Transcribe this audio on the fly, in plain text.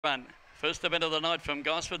Run. First event of the night from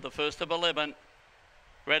Gosford, the first of 11.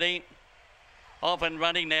 Ready? Off and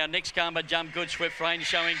running now. Next Karma Jump, good swift rain,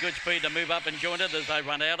 showing good speed to move up and join it as they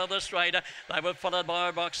run out of the straight. They were followed by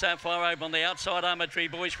Rock Sapphire over on the outside. Armatry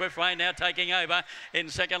Boy, swift rain now taking over. In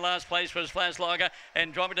second last place was Flash Lager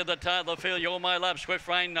and dropping to the tail of the field. You're My Love, swift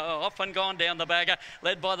rain off and gone down the bagger,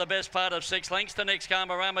 led by the best part of 6 lengths to Next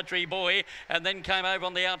Karma Armatry Boy, and then came over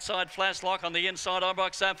on the outside Flash Lock, on the inside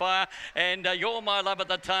Rock Sapphire, and You're My Love at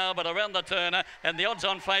the tail, but around the turner, and the odds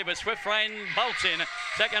on favour. Swift rain bolts in.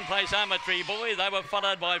 Second place Armatry Boy. They were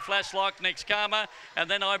followed by Flash Lock, Next Karma, and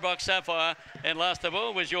then Ibrox Sapphire, and last of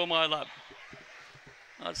all was You're My Love.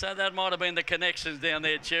 I'd say that might have been the connections down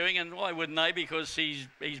there cheering, and why wouldn't they? Because he's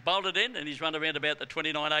bolted in and he's run around about the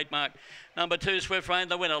 29.8 mark. Number 2, Swift Rain,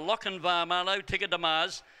 the winner. Lochinvar Marlow, Ticket to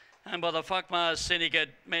Mars, and by the Fuck Mars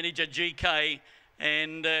Syndicate manager GK,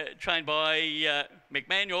 and trained by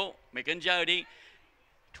McManuel, Mick and Jody.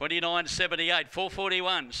 29.78, 441,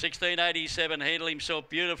 1687. Handled himself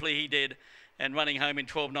beautifully, he did, and running home in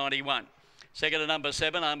 12.91. Second to number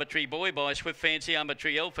 7, Armatry Boy by Swift Fancy,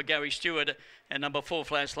 Armatry L for Gary Stewart, and number 4,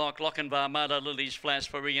 Flash Lock, Lochinvar Mother, Lily's Flash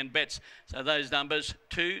for Ian Betts. So those numbers,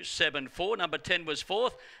 2, 7, 4. Number 10 was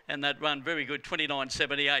 4th, and that run very good,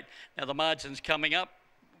 29.78. Now the margin's coming up.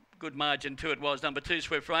 Good margin too it was. Number 2,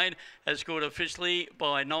 Swift Rain, has scored officially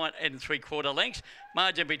by 9 3/4 lengths.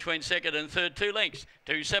 Margin between second and third, 2 lengths.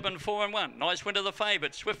 2, 7, 4 and 1. Nice win to the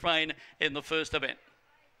favourite, Swift Rain, in the first event.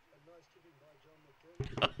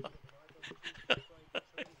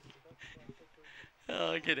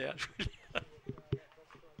 Oh, get out.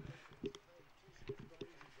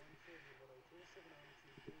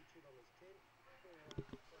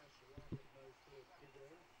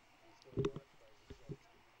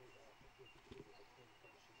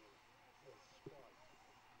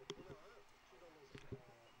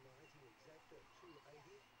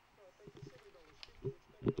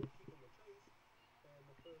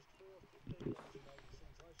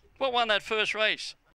 What won that first race?